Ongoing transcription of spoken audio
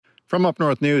From Up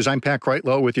North News, I'm Pat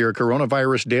Kreitlow with your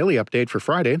coronavirus daily update for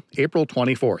Friday, April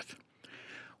 24th.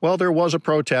 Well, there was a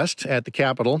protest at the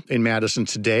Capitol in Madison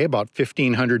today, about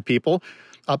 1,500 people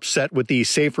upset with the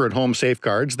safer-at-home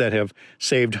safeguards that have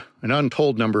saved an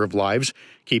untold number of lives,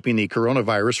 keeping the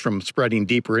coronavirus from spreading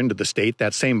deeper into the state,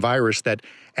 that same virus that,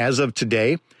 as of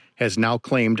today, has now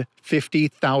claimed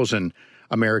 50,000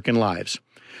 American lives.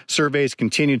 Surveys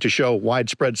continue to show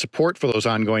widespread support for those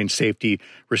ongoing safety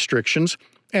restrictions.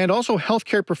 And also,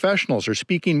 healthcare professionals are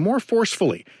speaking more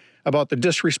forcefully about the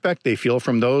disrespect they feel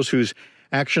from those whose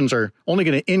actions are only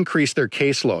going to increase their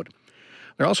caseload.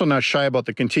 They're also not shy about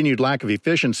the continued lack of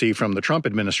efficiency from the Trump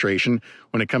administration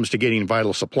when it comes to getting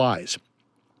vital supplies.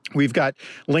 We've got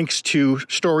links to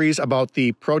stories about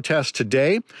the protest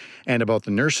today and about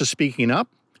the nurses speaking up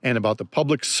and about the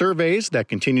public surveys that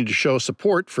continue to show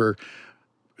support for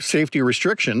safety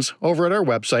restrictions over at our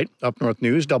website,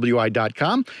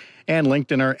 upnorthnewswi.com, and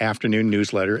linked in our afternoon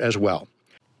newsletter as well.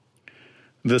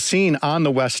 The scene on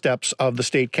the west steps of the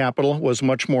state capitol was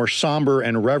much more somber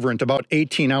and reverent about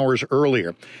 18 hours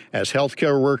earlier, as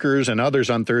healthcare workers and others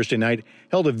on Thursday night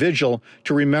held a vigil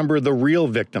to remember the real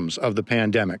victims of the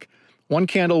pandemic. One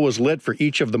candle was lit for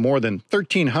each of the more than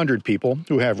 1,300 people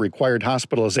who have required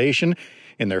hospitalization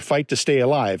in their fight to stay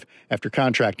alive after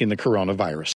contracting the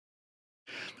coronavirus.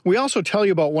 We also tell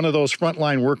you about one of those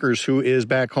frontline workers who is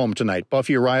back home tonight.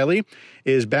 Buffy Riley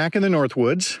is back in the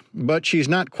Northwoods, but she's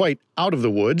not quite out of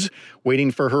the woods,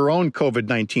 waiting for her own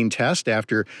COVID-19 test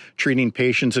after treating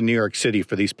patients in New York City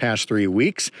for these past 3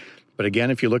 weeks. But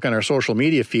again, if you look on our social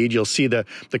media feed, you'll see the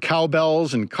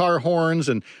cowbells and car horns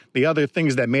and the other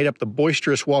things that made up the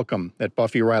boisterous welcome that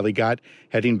Buffy Riley got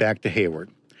heading back to Hayward.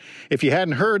 If you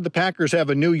hadn't heard, the Packers have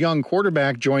a new young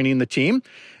quarterback joining the team,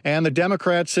 and the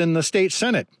Democrats in the state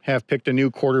Senate have picked a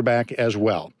new quarterback as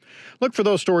well. Look for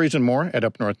those stories and more at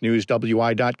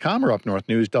upnorthnewswi.com or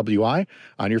upnorthnewswi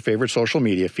on your favorite social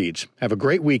media feeds. Have a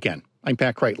great weekend. I'm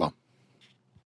Pat Kreitlow.